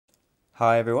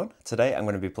Hi everyone, today I'm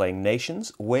going to be playing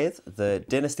Nations with the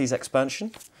Dynasties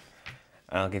expansion.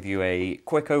 I'll give you a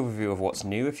quick overview of what's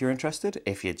new if you're interested.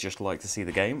 If you'd just like to see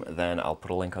the game, then I'll put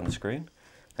a link on the screen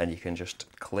and you can just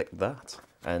click that.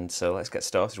 And so let's get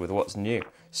started with what's new.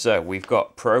 So we've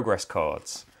got progress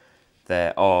cards.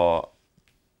 There are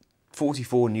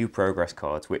 44 new progress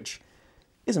cards, which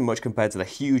isn't much compared to the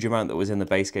huge amount that was in the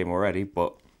base game already,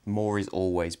 but more is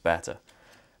always better.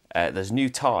 There's new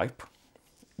type.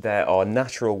 There are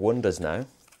natural wonders now.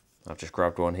 I've just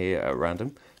grabbed one here at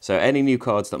random. So any new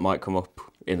cards that might come up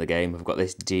in the game, I've got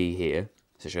this D here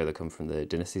to show they come from the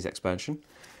Dynasties expansion.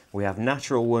 We have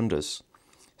natural wonders.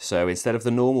 So instead of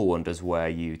the normal wonders where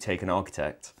you take an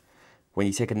architect, when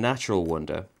you take a natural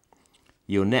wonder,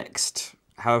 your next,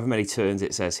 however many turns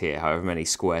it says here, however many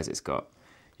squares it's got,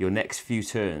 your next few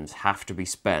turns have to be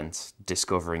spent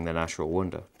discovering the natural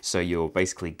wonder. So you're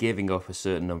basically giving up a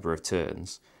certain number of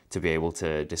turns to be able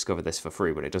to discover this for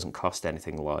free, but it doesn't cost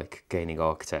anything like gaining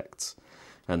architects,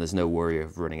 and there's no worry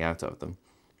of running out of them.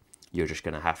 You're just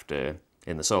going to have to,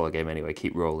 in the solo game anyway,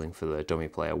 keep rolling for the dummy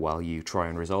player while you try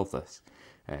and resolve this.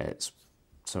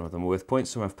 Some of them are worth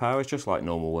points, some have powers, just like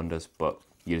normal wonders, but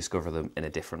you discover them in a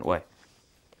different way.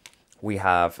 We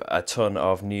have a ton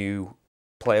of new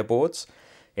player boards.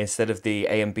 Instead of the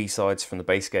A and B sides from the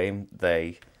base game,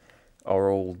 they are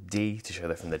all D to show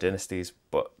they're from the Dynasties,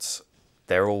 but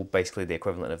they're all basically the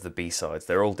equivalent of the B-sides.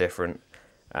 They're all different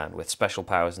and with special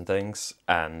powers and things,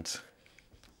 and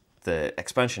the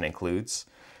expansion includes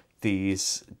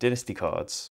these Dynasty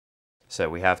cards. So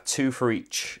we have 2 for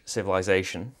each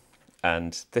civilization,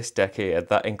 and this deck here,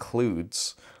 that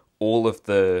includes all of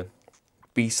the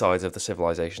B-sides of the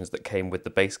civilizations that came with the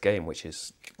base game, which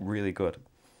is really good.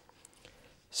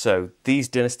 So these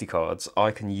Dynasty cards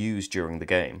I can use during the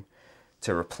game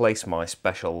to replace my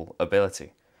special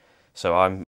ability. So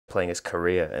I'm playing as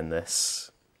Korea in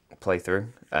this playthrough,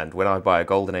 and when I buy a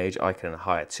Golden Age, I can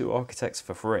hire 2 architects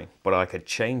for free, but I could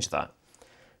change that.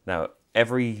 Now,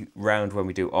 every round when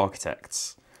we do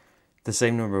architects, the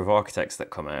same number of architects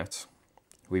that come out,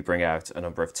 we bring out a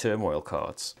number of turmoil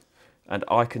cards, and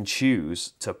I can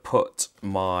choose to put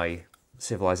my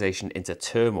civilization into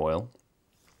turmoil,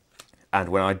 and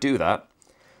when I do that,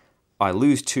 I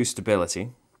lose 2 stability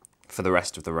for the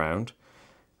rest of the round.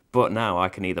 But now I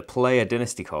can either play a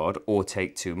Dynasty card or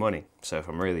take 2 money. So if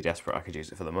I'm really desperate, I could use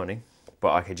it for the money.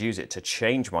 But I could use it to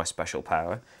change my special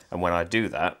power. And when I do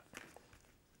that,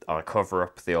 I cover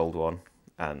up the old one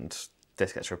and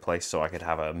this gets replaced. So I could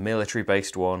have a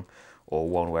military-based one or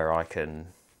one where I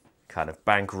can kind of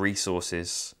bank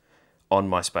resources on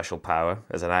my special power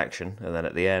as an action. And then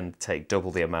at the end, take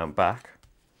double the amount back.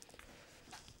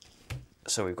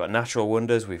 So we've got natural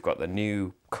wonders, we've got the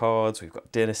new cards, we've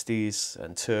got Dynasties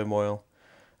and Turmoil,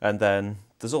 and then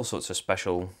there's all sorts of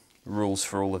special rules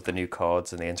for all of the new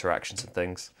cards and the interactions and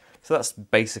things. So that's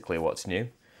basically what's new.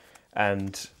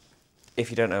 And if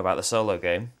you don't know about the solo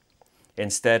game,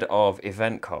 instead of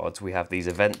event cards, we have these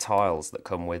event tiles that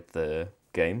come with the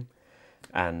game,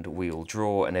 and we'll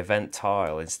draw an event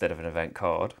tile instead of an event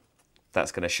card.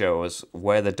 That's going to show us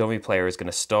where the dummy player is going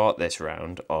to start this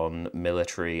round on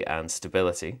military and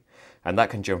stability. And that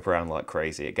can jump around like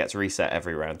crazy. It gets reset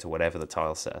every round to whatever the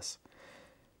tile says.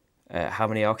 How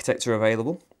many architects are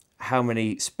available? How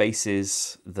many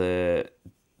spaces the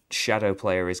shadow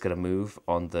player is going to move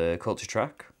on the culture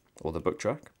track or the book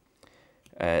track.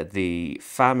 The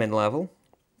famine level.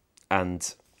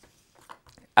 And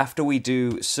after we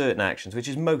do certain actions, which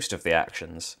is most of the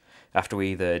actions, after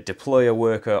we either deploy a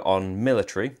worker on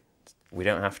military, we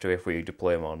don't have to if we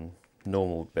deploy them on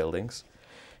normal buildings.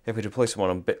 If we deploy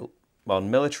someone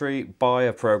on military, buy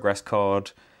a progress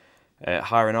card,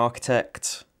 hire an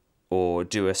architect, or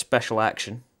do a special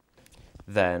action,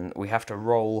 then we have to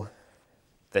roll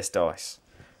this dice.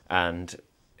 And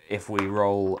if we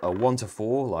roll a 1 to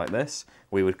 4 like this,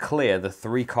 we would clear the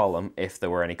 3 column if there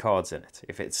were any cards in it.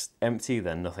 If it's empty,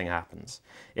 then nothing happens.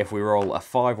 If we roll a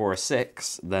 5 or a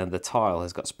 6, then the tile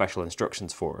has got special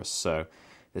instructions for us. So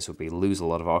this would be lose a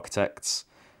lot of architects,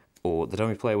 or the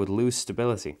dummy player would lose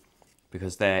stability,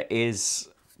 because there is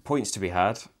points to be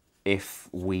had if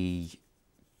we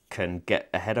can get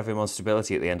ahead of him on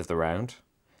stability at the end of the round.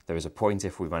 There is a point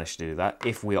if we manage to do that.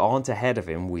 If we aren't ahead of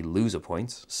him, we lose a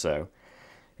point. So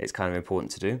it's kind of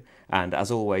important to do. And as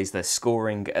always, there's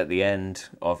scoring at the end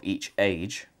of each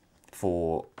age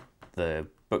for the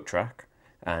book track.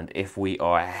 And if we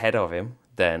are ahead of him,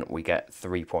 then we get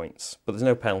 3 points. But there's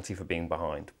no penalty for being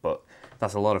behind. But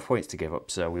that's a lot of points to give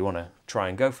up, so we want to try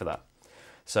and go for that.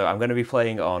 So I'm going to be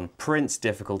playing on Prince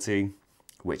difficulty,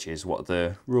 which is what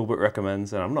the rulebook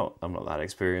recommends, and I'm not that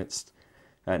experienced.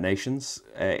 nations.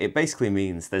 It basically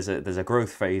means there's a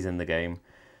growth phase in the game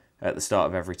at the start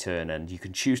of every turn, and you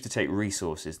can choose to take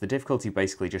resources. The difficulty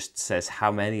basically just says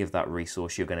how many of that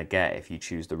resource you're going to get if you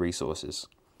choose the resources.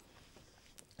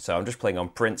 So I'm just playing on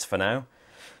Prince for now,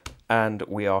 and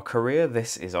we are career.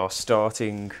 This is our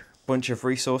starting bunch of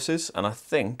resources, and I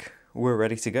think we're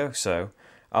ready to go. So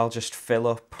I'll just fill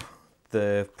up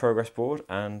the progress board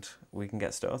and we can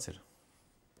get started.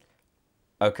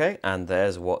 Okay, and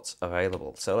there's what's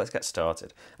available. So let's get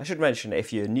started. I should mention,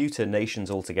 if you're new to nations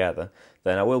altogether,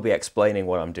 then I will be explaining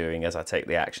what I'm doing as I take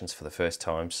the actions for the first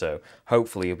time. So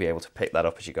hopefully you'll be able to pick that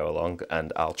up as you go along,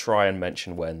 and I'll try and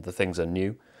mention when the things are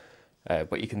new.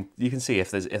 But you can see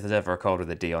if there's ever a card with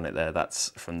a D on it there, that's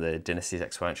from the Dynasties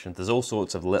expansion. There's all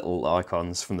sorts of little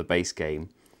icons from the base game.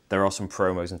 There are some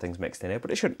promos and things mixed in here,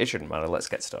 but it shouldn't matter. Let's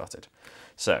get started.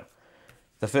 So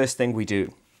the first thing we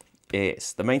do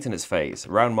is the maintenance phase,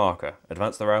 round marker,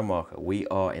 advance the round marker. We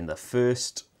are in the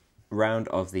first round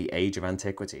of the Age of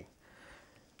Antiquity.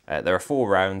 There are 4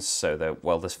 rounds, so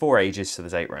there's 4 ages, so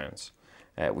there's 8 rounds.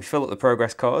 We fill up the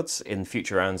progress cards. In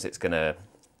future rounds, it's going to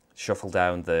shuffle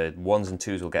down. The 1s and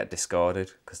 2s will get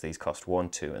discarded because these cost 1,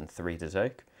 2, and 3 to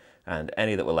take. And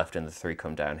any that were left in the 3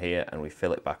 come down here, and we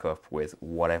fill it back up with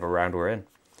whatever round we're in.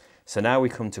 So now we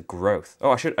come to growth.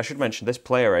 Oh, I should mention this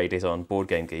player aid is on Board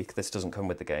Game Geek. This doesn't come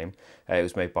with the game. It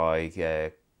was made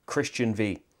by Christian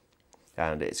V,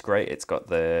 and it's great. It's got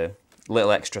the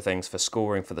little extra things for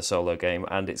scoring for the solo game,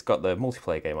 and it's got the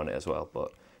multiplayer game on it as well.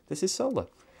 But this is solo.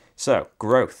 So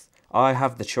growth. I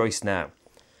have the choice now.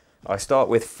 I start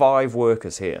with 5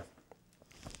 workers here.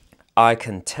 I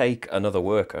can take another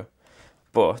worker,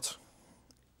 but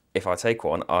if I take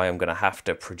one, I am going to have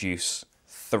to produce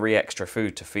 3 extra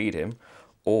food to feed him,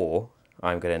 or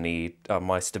I'm going to need,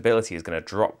 my stability is going to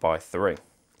drop by 3,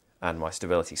 and my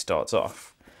stability starts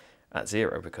off at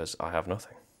 0 because I have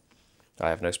nothing. I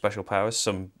have no special powers.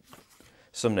 Some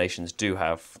nations do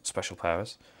have special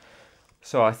powers.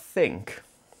 So I think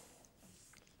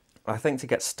to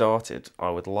get started,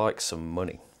 I would like some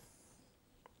money,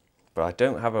 but I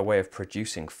don't have a way of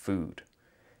producing food.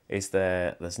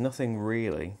 There's nothing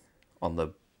really on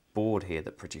the board here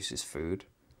that produces food.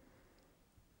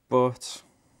 But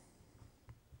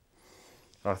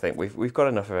I think we've got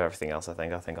enough of everything else. I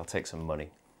think I'll take some money.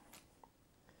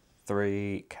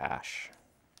 3 cash.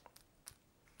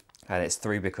 And it's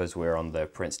 3 because we're on the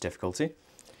Prince difficulty.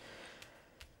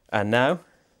 And now,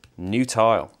 new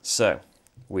tile. So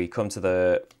we come to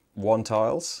the 1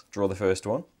 tiles, draw the first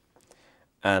one,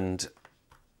 and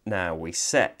now we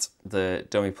set the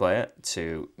dummy player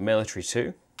to military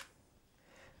 2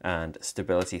 and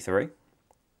stability 3.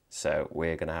 So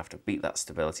we're going to have to beat that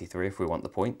stability 3 if we want the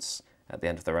points at the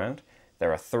end of the round.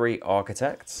 There are 3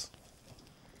 architects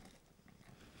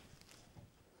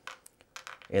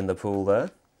in the pool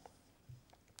there.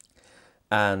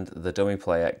 And the dummy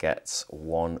player gets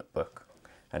 1 book.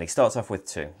 And he starts off with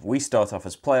 2. We start off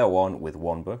as player 1 with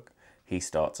 1 book. He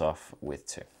starts off with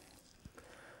 2.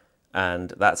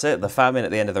 And that's it. The famine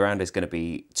at the end of the round is going to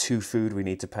be 2 food we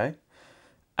need to pay.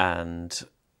 And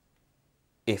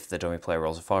if the dummy player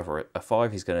rolls a 5 or a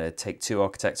 5, he's going to take 2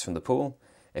 architects from the pool.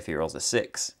 If he rolls a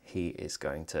 6, he is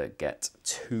going to get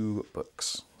 2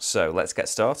 books. So let's get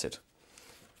started.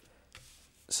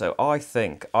 So I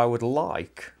think I would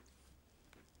like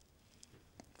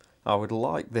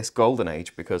this Golden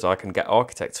Age because I can get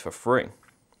architects for free.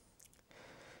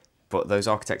 But those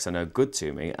architects are no good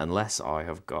to me unless I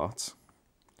have got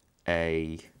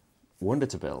a wonder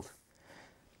to build.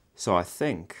 So I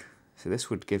think this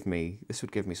would give me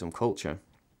some culture,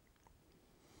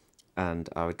 and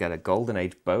I would get a Golden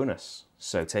Age bonus.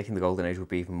 So taking the Golden Age would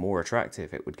be even more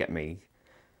attractive. It would get me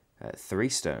 3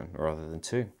 stone rather than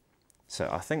 2. So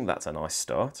I think that's a nice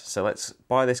start. So let's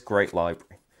buy this great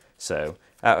library. So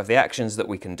out of the actions that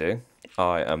we can do,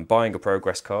 I am buying a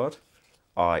progress card.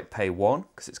 I pay 1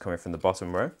 because it's coming from the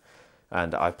bottom row,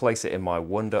 and I place it in my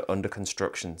wonder under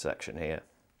construction section here.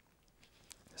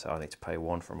 So I need to pay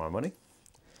 1 for my money.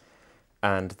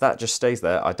 And that just stays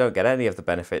there. I don't get any of the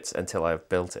benefits until I've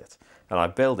built it. And I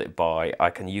build it by,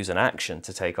 I can use an action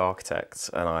to take architects,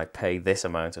 and I pay this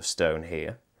amount of stone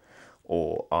here.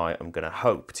 Or I am going to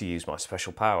hope to use my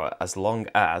special power as long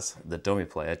as the dummy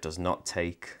player does not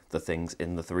take the things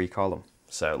in the 3 column.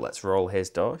 So let's roll his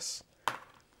dice.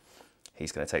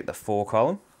 He's going to take the 4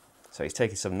 column. So he's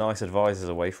taking some nice advisors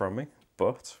away from me,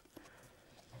 but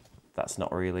that's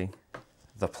not really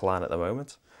the plan at the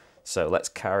moment. So let's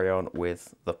carry on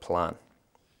with the plan.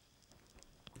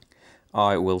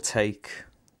 I will take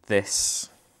this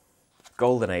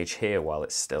Golden Age here while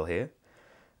it's still here,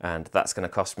 and that's going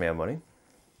to cost me a money.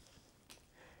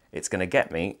 It's going to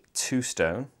get me 2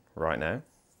 stone right now.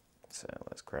 So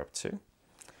let's grab 2.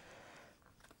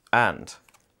 And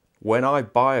when I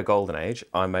buy a Golden Age,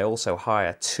 I may also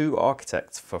hire 2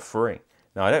 architects for free.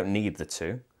 Now, I don't need the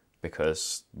 2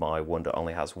 because my wonder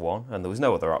only has 1, and there was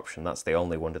no other option. That's the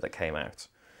only wonder that came out.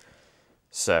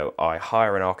 So I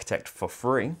hire an architect for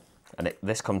free, and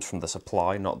this comes from the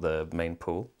supply, not the main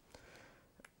pool.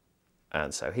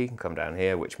 And so he can come down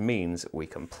here, which means we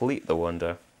complete the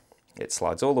wonder. It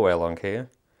slides all the way along here.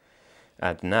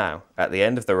 And now, at the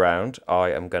end of the round,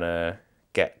 I am going to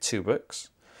get 2 books.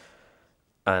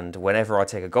 And whenever I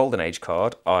take a Golden Age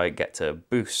card, I get to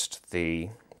boost the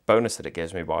bonus that it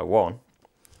gives me by 1.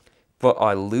 But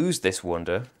I lose this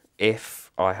wonder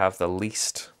if I have the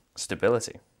least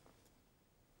stability.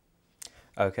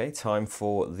 Okay, time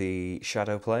for the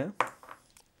Shadow player.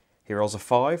 He rolls a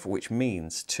 5, which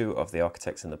means 2 of the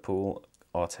architects in the pool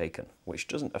are taken, which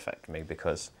doesn't affect me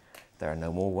because there are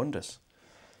no more wonders.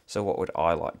 So what would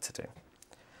I like to do?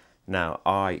 Now,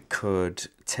 I could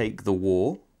take the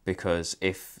war, because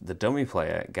if the dummy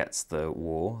player gets the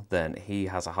war, then he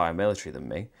has a higher military than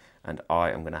me, and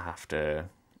I am going to have to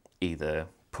either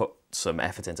put some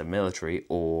effort into military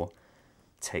or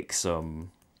take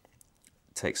some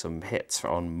hits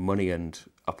on money and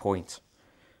a point.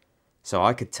 So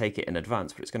I could take it in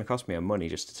advance, but it's going to cost me a money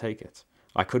just to take it.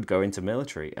 I could go into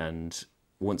military, and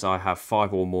once I have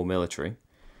 5 or more military,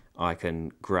 I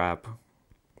can grab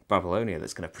Babylonia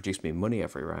that's going to produce me money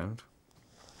every round.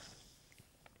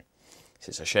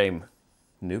 It's a shame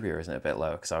Nubia isn't a bit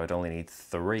lower, because I would only need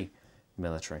 3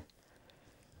 military.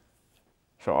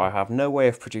 So I have no way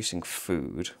of producing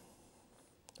food,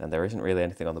 and there isn't really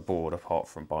anything on the board apart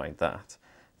from buying that.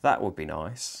 That would be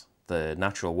nice. The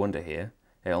natural wonder here,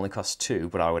 it only costs 2,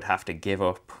 but I would have to give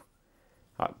up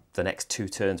the next 2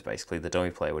 turns, basically. The dummy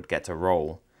player would get to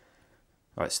roll.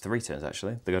 Oh, it's 3 turns,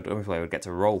 actually. The dummy player would get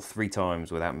to roll 3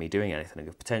 times without me doing anything and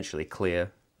could potentially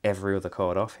clear every other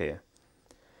card off here.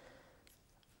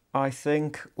 I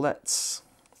think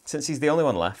since he's the only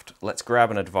one left, let's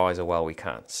grab an advisor while we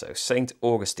can. So St.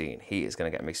 Augustine, he is going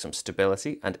to get me some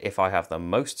stability, and if I have the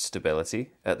most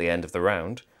stability at the end of the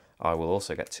round, I will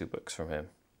also get 2 books from him.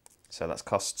 So that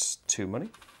costs 2 money.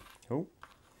 Ooh.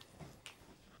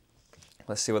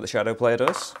 Let's see what the Shadow player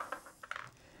does.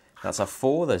 That's a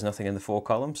 4, there's nothing in the 4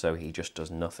 column, so he just does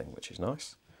nothing, which is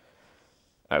nice.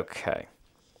 Okay,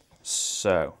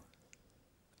 so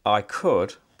I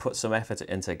could put some effort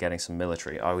into getting some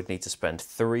military. I would need to spend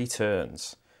 3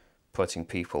 turns putting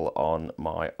people on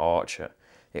my archer.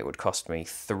 It would cost me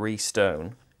 3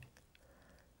 stone,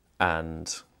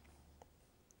 and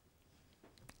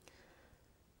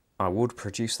I would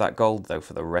produce that gold though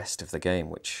for the rest of the game,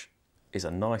 which is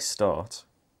a nice start.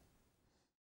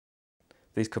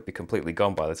 These could be completely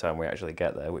gone by the time we actually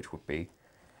get there, which would be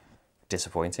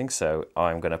disappointing. So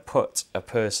I'm going to put a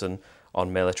person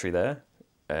on military there.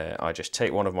 I just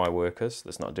take one of my workers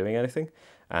that's not doing anything,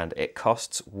 and it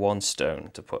costs 1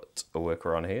 stone to put a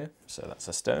worker on here, so that's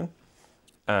a stone.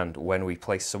 And when we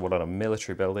place someone on a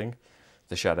military building,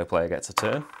 the Shadow player gets a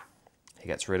turn. He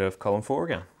gets rid of column 4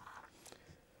 again.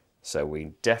 So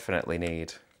we definitely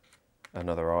need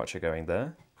another archer going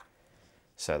there.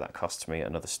 So that costs me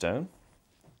another stone.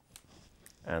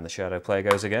 And the Shadow player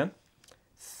goes again.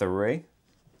 3. And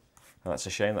that's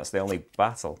a shame, that's the only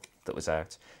battle that was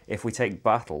out. If we take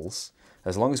battles,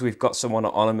 as long as we've got someone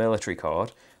on a military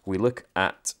card, we look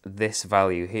at this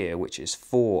value here, which is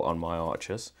 4 on my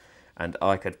archers, and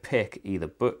I could pick either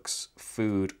books,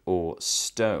 food, or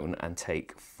stone and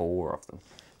take 4 of them.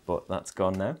 But that's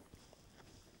gone now.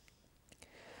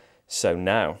 So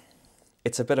now,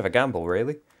 it's a bit of a gamble,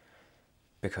 really,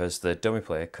 because the dummy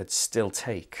player could still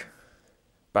take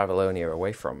Babylonia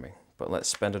away from me. But let's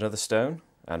spend another stone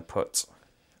and put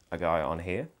a guy on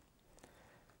here.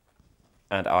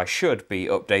 And I should be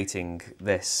updating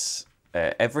this.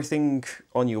 Everything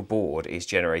on your board is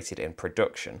generated in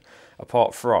production,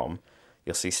 apart from,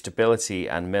 you'll see stability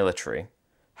and military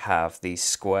have these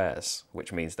squares,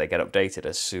 which means they get updated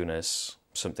as soon as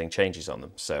something changes on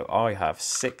them. So I have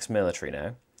 6 military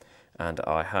now, and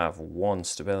I have 1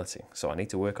 stability. So I need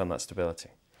to work on that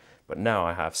stability. But now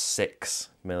I have 6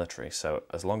 military, so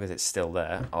as long as it's still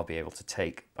there, I'll be able to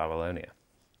take Babylonia.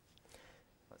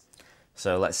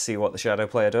 So let's see what the Shadow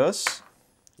player does.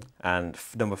 And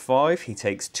number 5, he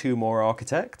takes 2 more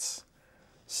architects.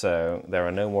 So there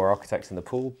are no more architects in the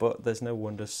pool, but there's no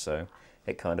wonders, so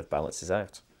it kind of balances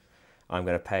out. I'm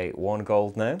going to pay 1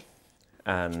 gold now,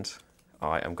 and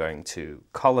I am going to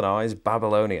colonize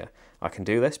Babylonia. I can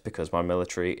do this because my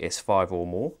military is 5 or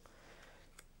more,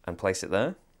 and place it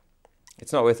there.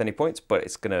 It's not worth any points, but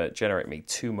it's going to generate me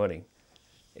 2 money.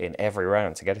 in every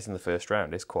round to get it in the first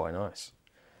round is quite nice.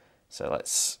 So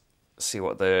let's see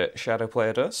what the shadow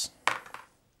player does.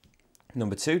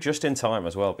 Number 2, just in time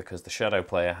as well, because the shadow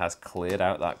player has cleared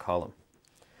out that column.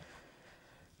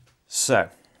 So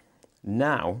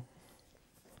now,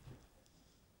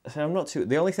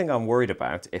 the only thing I'm worried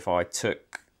about if I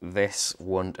took this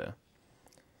wonder,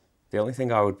 the only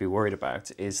thing I would be worried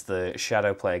about is the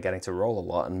shadow player getting to roll a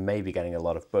lot and maybe getting a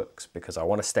lot of books, because I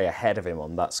want to stay ahead of him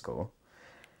on that score.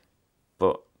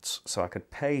 But, so I could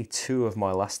pay 2 of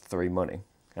my last 3 money,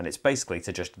 and it's basically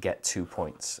to just get 2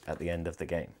 points at the end of the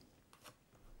game.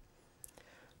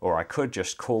 Or I could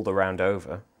just call the round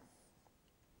over.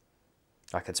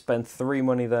 I could spend 3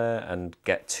 money there and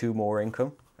get 2 more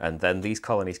income, and then these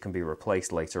colonies can be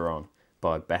replaced later on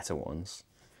by better ones.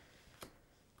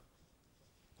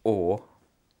 Or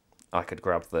I could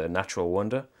grab the natural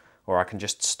wonder, or I can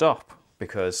just stop,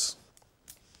 because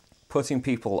putting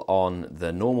people on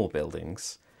the normal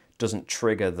buildings doesn't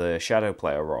trigger the shadow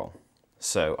player roll.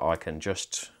 So I can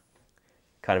just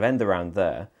kind of end the round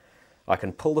there. I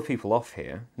can pull the people off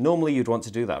here. Normally you'd want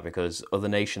to do that because other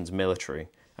nations' military,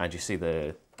 and you see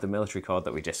the military card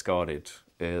that we discarded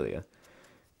earlier,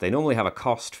 they normally have a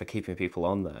cost for keeping people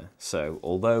on there. So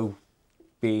although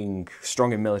being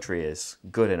strong in military is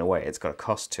good in a way, it's got a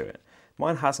cost to it.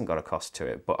 Mine hasn't got a cost to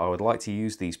it, but I would like to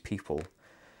use these people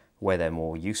where they're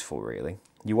more useful, really.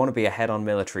 You want to be ahead on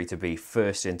military to be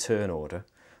first in turn order,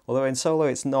 although in solo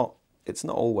it's not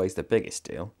always the biggest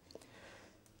deal.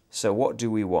 So what do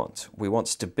we want? We want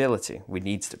stability. We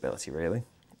need stability, really.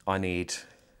 I need to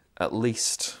at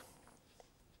least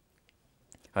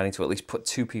put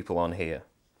 2 people on here.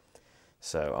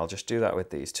 So I'll just do that with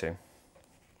these 2.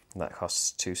 That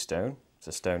costs 2 stone. It's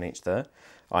a stone each there.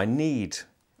 I need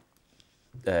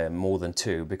more than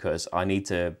 2 because I need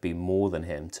to be more than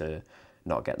him to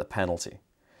not get the penalty.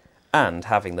 And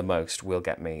having the most will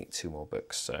get me 2 more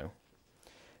books, so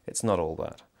it's not all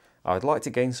bad. I'd like to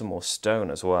gain some more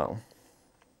stone as well.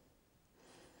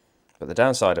 But the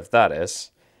downside of that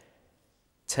is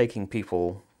taking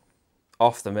people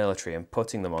off the military and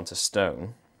putting them onto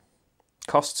stone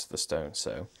costs the stone,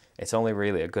 so it's only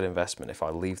really a good investment if I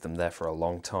leave them there for a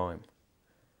long time.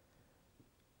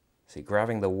 See,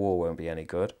 grabbing the war won't be any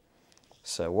good.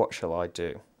 So what shall I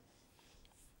do?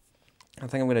 I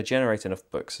think I'm going to generate enough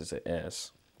books as it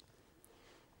is.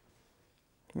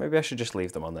 Maybe I should just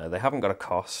leave them on there. They haven't got a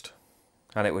cost,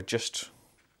 and it would just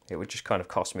kind of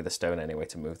cost me the stone anyway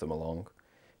to move them along.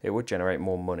 It would generate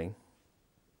more money.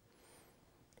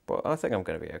 But I think I'm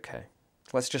going to be okay.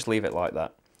 Let's just leave it like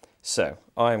that. So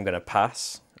I am going to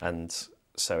pass, and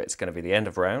so it's going to be the end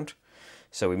of round.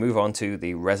 So we move on to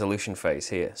the resolution phase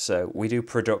here. So we do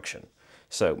production.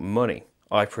 So money,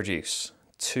 I produce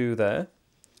 2 there,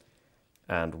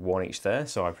 and 1 each there.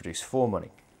 So I produce 4 money.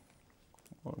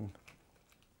 1,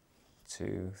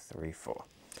 2, 3, 4.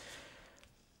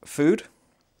 Food,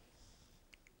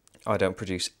 I don't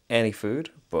produce any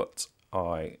food, but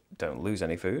I don't lose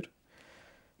any food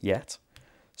yet.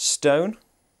 Stone,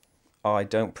 I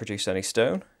don't produce any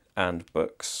stone, and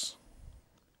books.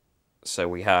 So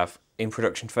we have, in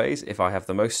production phase, if I have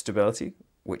the most stability,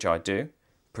 which I do,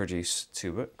 produce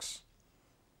 2 books.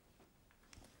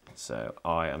 So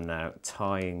I am now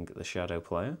tying the shadow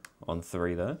player on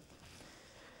 3 there.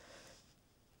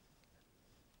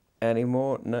 Any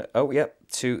more? No. Oh, yep,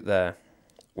 2 there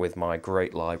with my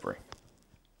great library.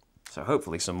 So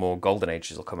hopefully some more golden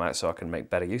ages will come out so I can make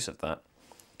better use of that.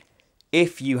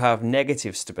 If you have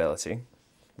negative stability,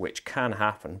 which can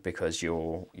happen because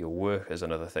your workers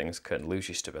and other things can lose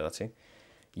your stability,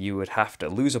 you would have to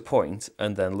lose a point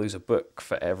and then lose a book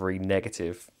for every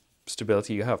negative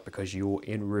stability you have because you're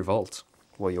in revolt.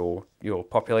 Well, your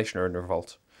population are in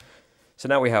revolt. So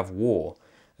now we have war.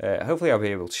 Hopefully I'll be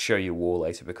able to show you war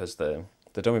later because the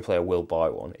dummy player will buy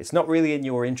one. It's not really in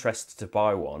your interest to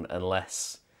buy one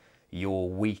unless you're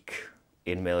weak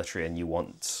in military and you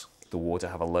want the war to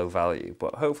have a low value,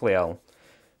 but hopefully I'll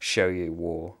show you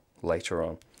war later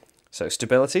on. So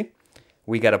stability,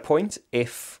 we get a point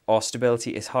if our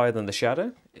stability is higher than the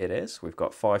shadow. It is. We've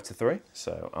got 5 to 3,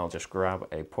 so I'll just grab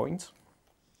a point.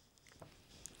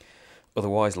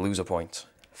 Otherwise, lose a point.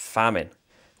 Famine.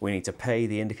 We need to pay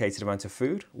the indicated amount of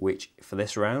food, which for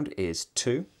this round is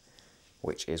 2,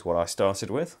 which is what I started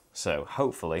with. So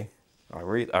hopefully, I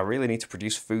really need to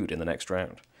produce food in the next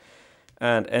round.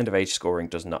 And end of age scoring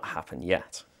does not happen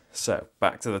yet. So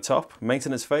back to the top,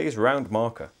 maintenance phase, round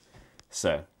marker.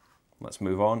 So let's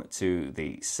move on to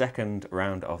the second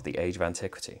round of the Age of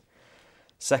Antiquity.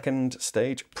 Second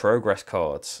stage, progress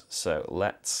cards. So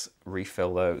let's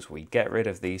refill those. We get rid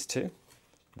of these 2.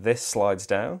 This slides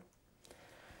down.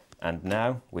 And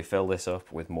now we fill this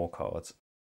up with more cards.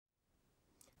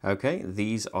 Okay,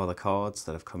 these are the cards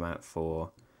that have come out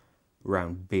for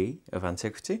round B of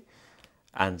Antiquity.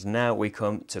 And now we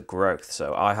come to growth.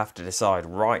 So I have to decide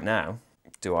right now,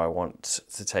 do I want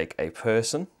to take a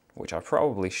person, which I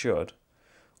probably should,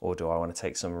 or do I want to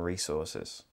take some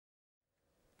resources?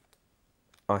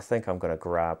 I think I'm going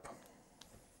to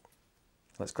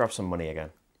let's grab some money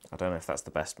again. I don't know if that's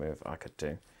the best move I could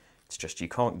do. It's just you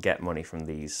can't get money from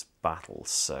these battles,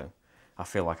 so I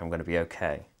feel like I'm going to be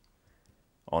okay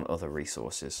on other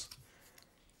resources.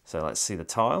 So let's see the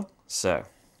tile. So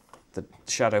the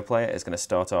shadow player is going to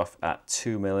start off at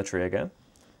 2 military again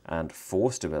and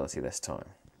 4 stability this time.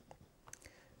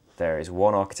 There is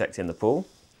 1 architect in the pool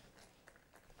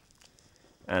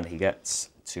and he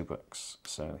gets 2 books.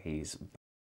 So he's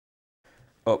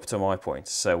up to my point.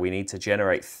 So we need to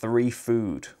generate 3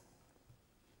 food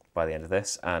by the end of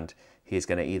this, and he's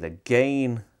going to either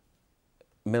gain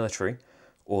military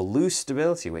or lose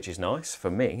stability, which is nice for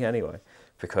me anyway,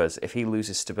 because if he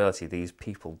loses stability, these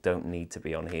people don't need to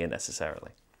be on here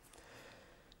necessarily.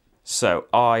 So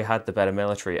I had the better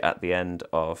military at the end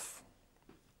of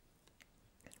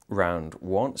round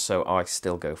 1, so I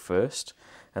still go first.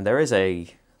 And there's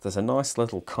a nice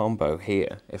little combo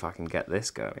here. If I can get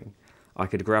this going, I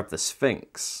could grab the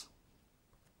Sphinx,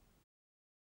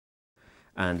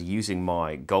 and using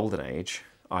my Golden Age,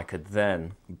 I could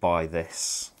then buy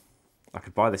this. I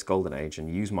could buy this Golden Age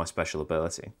and use my special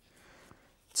ability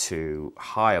to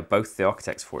hire both the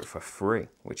architects for it for free,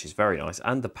 which is very nice.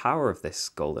 And the power of this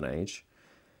Golden Age,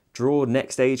 draw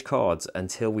next age cards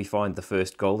until we find the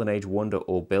first Golden Age wonder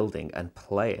or building and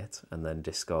play it, and then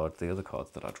discard the other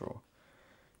cards that I draw.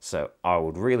 So I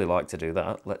would really like to do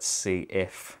that. Let's see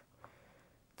if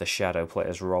the shadow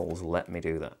player's rolls let me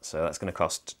do that. So that's going to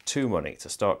cost 2 money to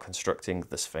start constructing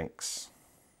the Sphinx.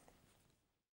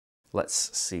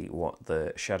 Let's see what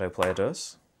the shadow player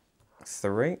does.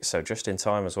 3, so just in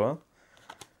time as well,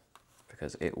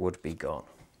 because it would be gone.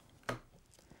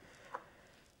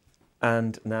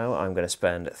 And now I'm going to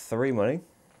spend 3 money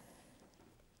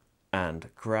and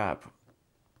grab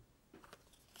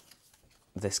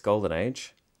this Golden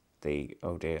Age, the,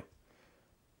 oh dear,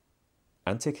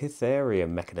 Antikythera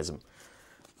mechanism.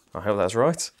 I hope that's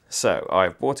right. So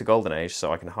I've bought a Golden Age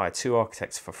so I can hire 2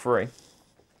 architects for free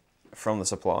from the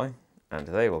supply, and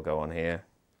they will go on here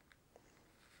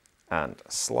and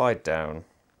slide down.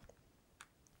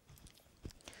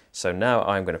 So now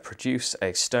I'm going to produce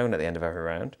a stone at the end of every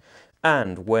round,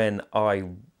 and when I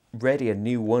ready a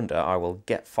new wonder, I will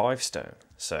get 5 stone.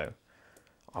 So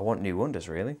I want new wonders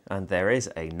really, and there is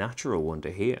a natural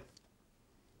wonder here.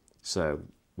 So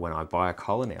when I buy a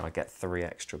colony, I get 3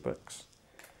 extra books.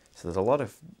 So there's a lot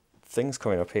of things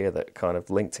coming up here that kind of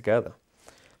link together.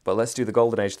 But let's do the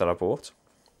Golden Age that I bought.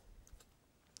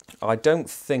 I don't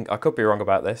think, I could be wrong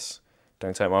about this,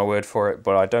 don't take my word for it,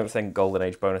 but I don't think Golden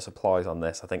Age bonus applies on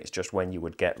this. I think it's just when you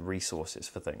would get resources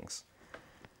for things.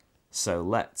 So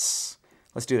let's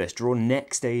do this. Draw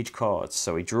next age cards.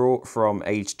 So we draw from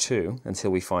age 2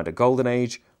 until we find a Golden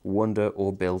Age, wonder,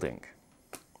 or building.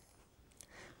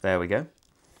 There we go.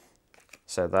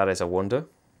 So that is a wonder.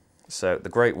 So the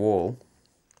Great Wall.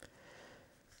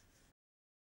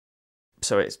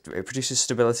 So it produces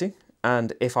stability.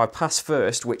 And if I pass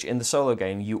first, which in the solo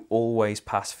game, you always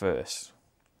pass first.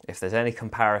 If there's any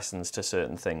comparisons to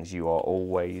certain things, you are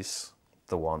always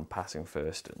the one passing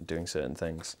first and doing certain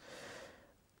things.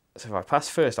 So if I pass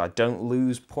first, I don't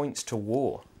lose points to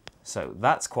war. So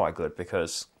that's quite good,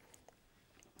 because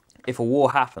if a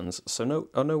war happens, so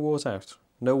no wars out.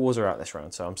 No wars are out this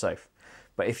round, so I'm safe.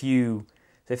 But if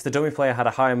the dummy player had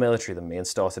a higher military than me and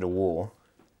started a war,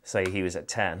 say he was at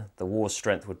 10, the war's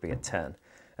strength would be at 10.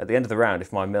 At the end of the round,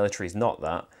 if my military is not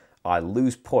that, I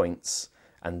lose points,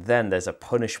 and then there's a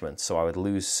punishment, so I would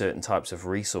lose certain types of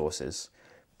resources,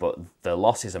 but the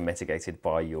losses are mitigated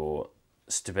by your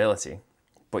stability,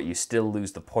 but you still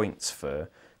lose the points for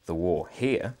the war.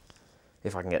 Here,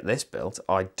 if I can get this built,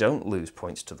 I don't lose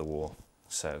points to the war,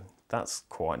 so that's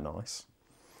quite nice.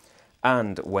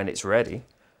 And when it's ready,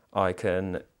 I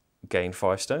can gain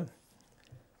 5 stone.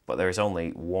 But there is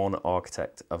only 1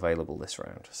 architect available this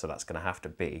round, so that's going to have to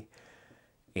be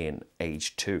in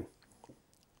age 2.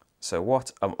 So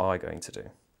what am I going to do?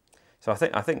 So I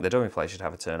think the dummy player should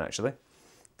have a turn actually,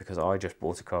 because I just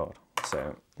bought a card.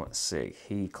 So let's see,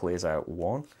 he clears out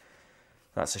 1.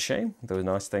 That's a shame, there were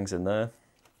nice things in there,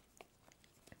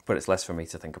 but it's less for me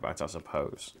to think about, I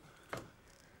suppose.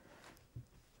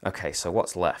 Okay, so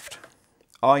what's left?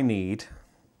 I need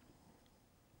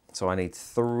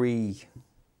 3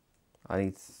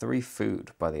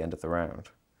 food by the end of the round.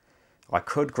 I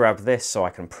could grab this so I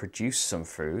can produce some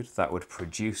food. That would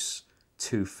produce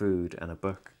 2 food and a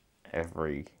book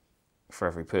for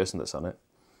every person that's on it.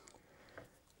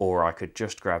 Or I could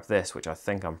just grab this, which I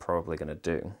think I'm probably going to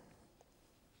do.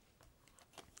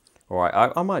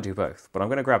 Alright, I might do both, but I'm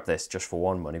going to grab this just for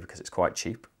 1 money because it's quite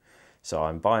cheap. So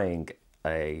I'm buying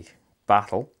a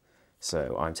battle,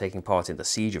 so I'm taking part in the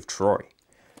Siege of Troy.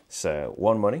 So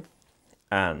 1 money,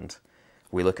 and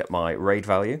we look at my raid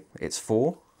value, it's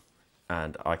 4,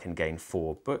 and I can gain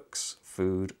 4 books,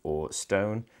 food, or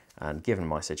stone, and given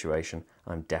my situation,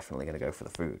 I'm definitely going to go for the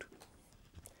food.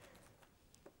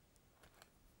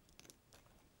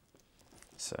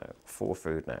 So 4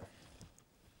 food now.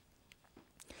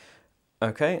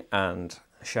 Okay, and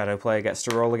Shadow player gets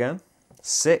to roll again.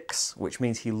 6, which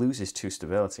means he loses 2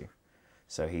 stability.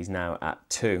 So he's now at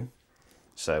 2.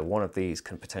 So one of these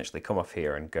can potentially come off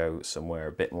here and go somewhere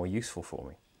a bit more useful for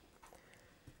me.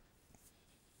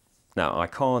 Now, I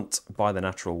can't buy the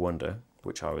Natural Wonder,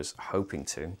 which I was hoping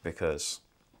to, because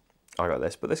I got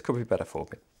this, but this could be better for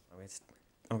me.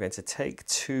 I'm going to take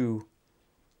 2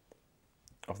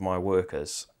 of my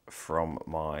workers from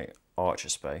my archer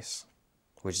space,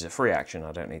 which is a free action.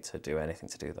 I don't need to do anything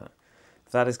to do that.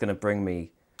 That is going to bring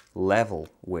me level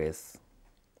with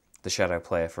the Shadow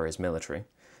player for his military.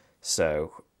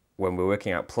 So when we're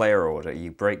working out player order,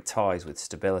 you break ties with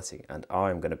stability, and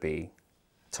I'm going to be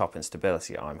top in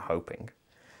stability, I'm hoping.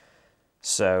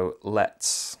 So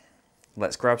let's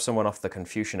grab someone off the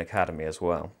Confucian Academy as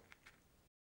well,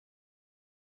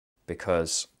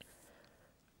 because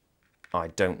I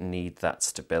don't need that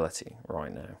stability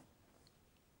right now.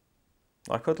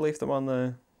 I could leave them on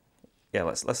there. Yeah,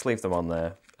 let's leave them on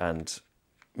there, and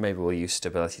maybe we'll use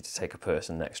stability to take a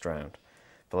person next round.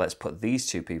 But let's put these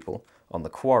 2 people on the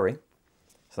quarry.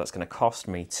 So that's going to cost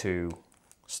me 2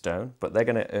 stone, but they're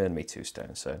going to earn me 2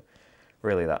 stone. So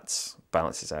really that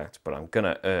balances out, but I'm going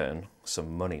to earn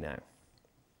some money now.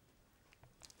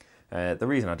 The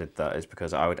reason I did that is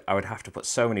because I would have to put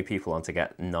so many people on to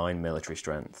get 9 military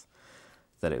strength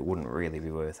that it wouldn't really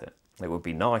be worth it. It would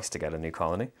be nice to get a new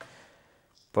colony,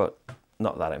 but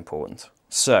not that important.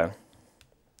 So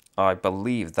I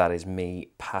believe that is me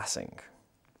passing.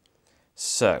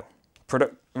 So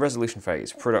resolution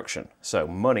phase, production. So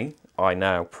money, I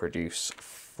now produce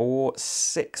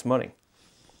 6 money.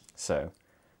 So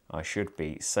I should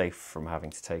be safe from having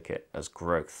to take it as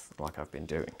growth like I've been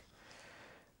doing.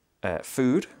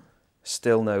 Food,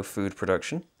 still no food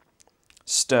production.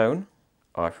 Stone,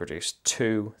 I produce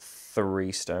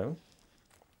 3 stone.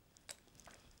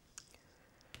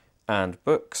 And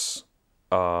books,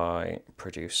 I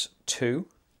produce 2.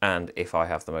 And if I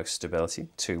have the most stability,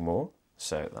 2 more.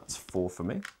 So that's 4 for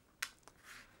me.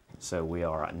 So we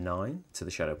are at 9 to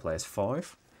the Shadow player's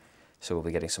 5. So we'll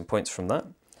be getting some points from that.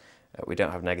 We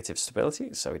don't have negative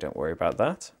stability, so we don't worry about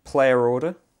that. Player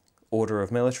order, order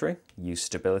of military, use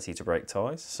stability to break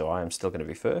ties, so I am still going to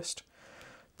be first.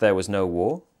 There was no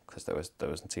war, because there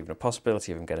wasn't even a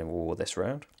possibility of him getting a war this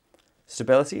round.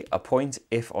 Stability, a point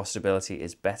if our stability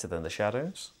is better than the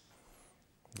Shadows.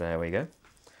 There we go.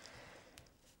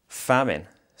 Famine,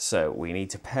 so we need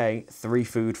to pay 3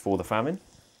 food for the famine.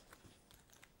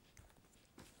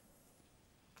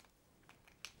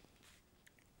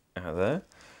 Out there.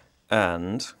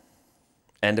 And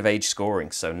end of age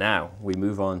scoring. So now we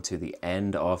move on to the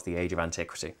end of the Age of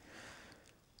Antiquity.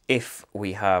 If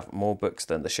we have more books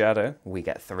than the Shadow, we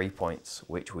get 3 points,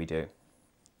 which we do.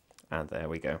 And there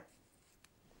we go.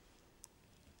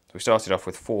 So we started off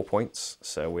with 4 points,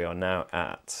 so we are now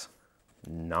at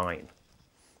 9.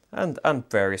 And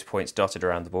various points dotted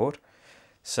around the board.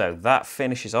 So that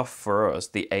finishes off for us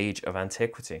the Age of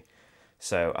Antiquity.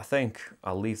 So I think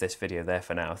I'll leave this video there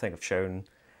for now. I think I've shown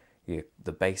you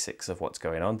the basics of what's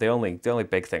going on. The only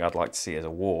big thing I'd like to see is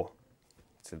a war.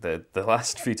 So the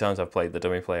last few times I've played, the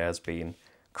dummy player has been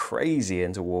crazy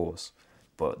into wars,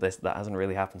 but that hasn't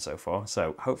really happened so far.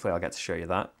 So hopefully I'll get to show you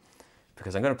that,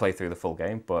 because I'm going to play through the full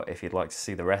game. But if you'd like to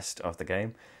see the rest of the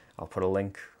game, I'll put a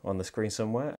link on the screen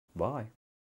somewhere. Bye.